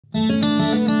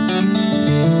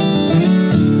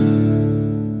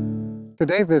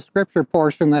Today, the scripture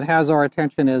portion that has our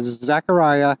attention is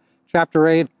Zechariah chapter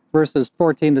 8, verses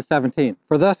 14 to 17.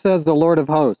 For thus says the Lord of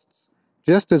hosts,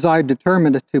 just as I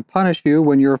determined to punish you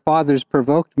when your fathers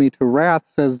provoked me to wrath,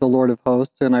 says the Lord of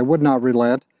hosts, and I would not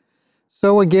relent,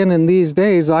 so again in these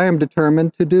days I am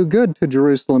determined to do good to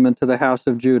Jerusalem and to the house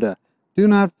of Judah. Do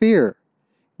not fear.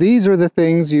 These are the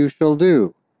things you shall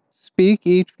do. Speak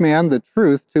each man the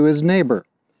truth to his neighbor.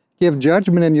 Give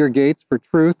judgment in your gates for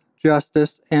truth,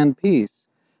 justice, and peace.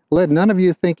 Let none of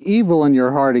you think evil in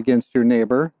your heart against your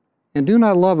neighbor, and do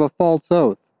not love a false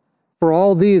oath. For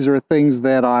all these are things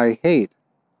that I hate,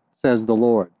 says the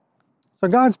Lord. So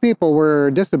God's people were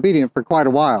disobedient for quite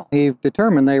a while. He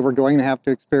determined they were going to have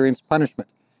to experience punishment.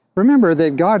 Remember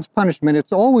that God's punishment,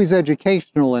 it's always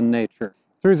educational in nature.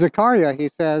 Through Zechariah, he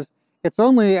says, it's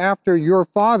only after your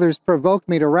fathers provoked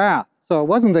me to wrath. So it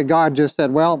wasn't that God just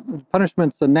said, well,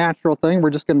 punishment's a natural thing, we're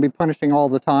just going to be punishing all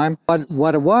the time. But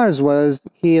what it was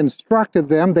he instructed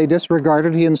them, they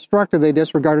disregarded, he instructed, they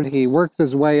disregarded, he worked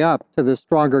his way up to the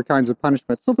stronger kinds of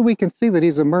punishment so that we can see that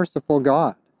he's a merciful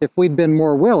God. If we'd been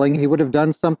more willing, he would have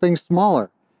done something smaller.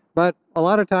 But a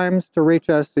lot of times to reach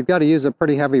us, you've got to use a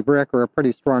pretty heavy brick or a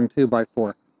pretty strong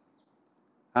 2x4.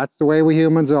 That's the way we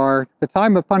humans are. The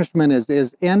time of punishment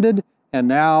is ended, and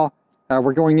now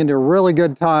we're going into really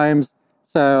good times.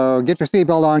 So get your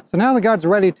seatbelt on. So now that God's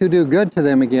ready to do good to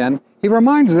them again, he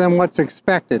reminds them what's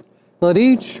expected. Let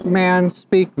each man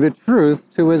speak the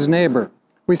truth to his neighbor.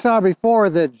 We saw before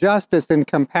that justice and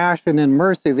compassion and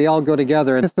mercy, they all go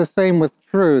together. It's the same with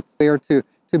truth. They are to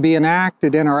be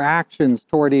enacted in our actions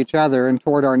toward each other and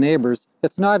toward our neighbors.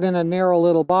 It's not in a narrow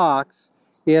little box.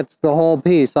 It's the whole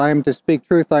piece. I am to speak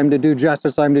truth. I am to do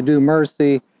justice. I am to do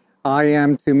mercy. I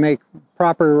am to make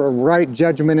proper right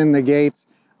judgment in the gates.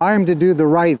 I am to do the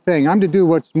right thing. I'm to do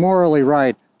what's morally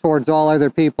right towards all other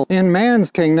people. In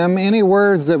man's kingdom, any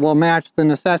words that will match the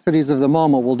necessities of the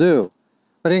moment will do.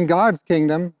 But in God's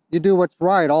kingdom, you do what's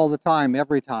right all the time,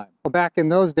 every time. Well, back in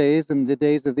those days, in the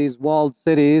days of these walled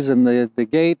cities and the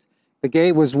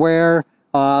gate was where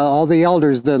all the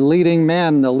elders, the leading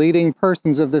men, the leading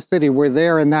persons of the city were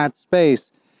there in that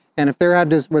space. And if there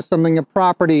was something, a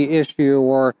property issue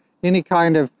or any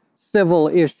kind of civil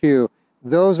issue,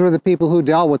 those were the people who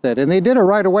dealt with it. And they did it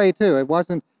right away, too. It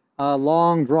wasn't a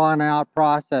long, drawn-out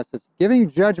process. Giving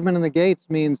judgment in the gates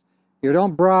means you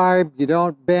don't bribe, you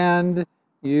don't bend,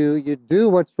 you do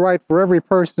what's right for every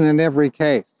person in every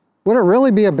case. Would it really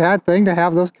be a bad thing to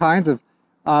have those kinds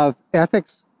of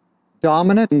ethics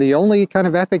dominant? And the only kind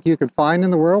of ethic you could find in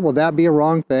the world, would that be a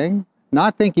wrong thing?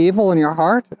 Not think evil in your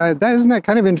heart? Isn't that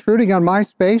kind of intruding on my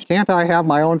space? Can't I have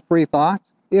my own free thoughts?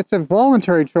 It's a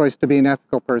voluntary choice to be an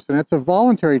ethical person. It's a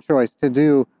voluntary choice to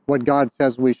do what God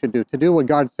says we should do, to do what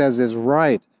God says is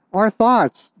right. Our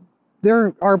thoughts,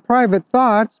 they're our private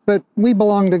thoughts, but we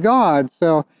belong to God.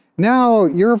 So now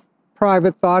your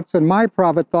private thoughts and my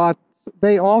private thoughts,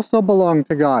 they also belong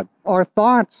to God. Our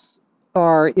thoughts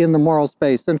are in the moral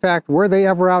space. In fact, were they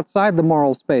ever outside the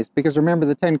moral space? Because remember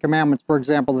the 10 Commandments, for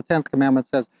example, the 10th commandment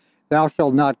says, thou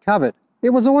shalt not covet. It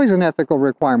was always an ethical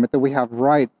requirement that we have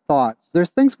right thoughts.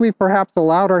 There's things we've perhaps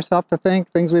allowed ourselves to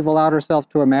think, things we've allowed ourselves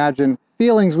to imagine,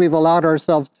 feelings we've allowed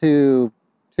ourselves to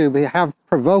have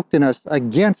provoked in us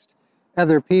against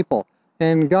other people.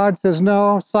 And God says,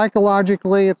 no,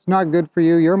 psychologically, it's not good for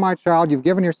you. You're my child. You've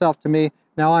given yourself to me.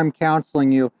 Now I'm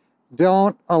counseling you.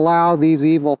 Don't allow these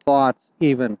evil thoughts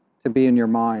even to be in your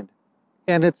mind.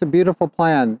 And it's a beautiful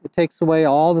plan. It takes away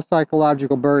all the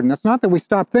psychological burden. It's not that we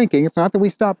stop thinking. It's not that we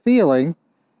stop feeling.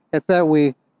 It's that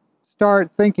we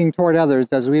start thinking toward others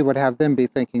as we would have them be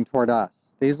thinking toward us.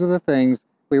 These are the things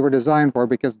we were designed for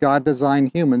because God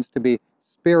designed humans to be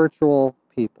spiritual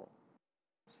people.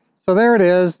 So there it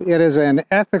is. It is an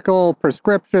ethical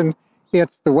prescription.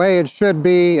 It's the way it should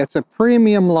be. It's a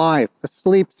premium life.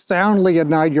 Sleep soundly at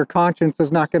night. Your conscience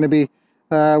is not going to be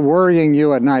worrying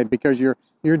you at night because you're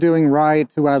doing right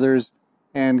to others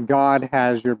and God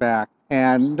has your back.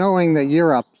 And knowing that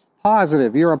you're a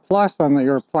positive, you're a plus on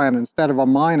your planet instead of a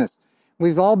minus.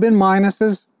 We've all been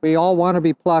minuses. We all want to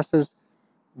be pluses.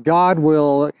 God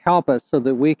will help us so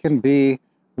that we can be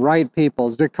right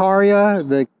people. Zechariah,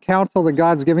 the counsel that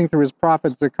God's giving through his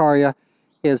prophet Zechariah,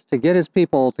 is to get his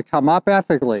people to come up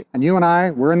ethically. And you and I,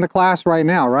 we're in the class right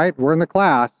now, right? We're in the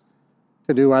class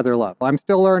to do other love. I'm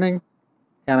still learning,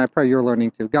 and I pray you're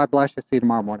learning too. God bless you. See you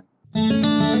tomorrow morning.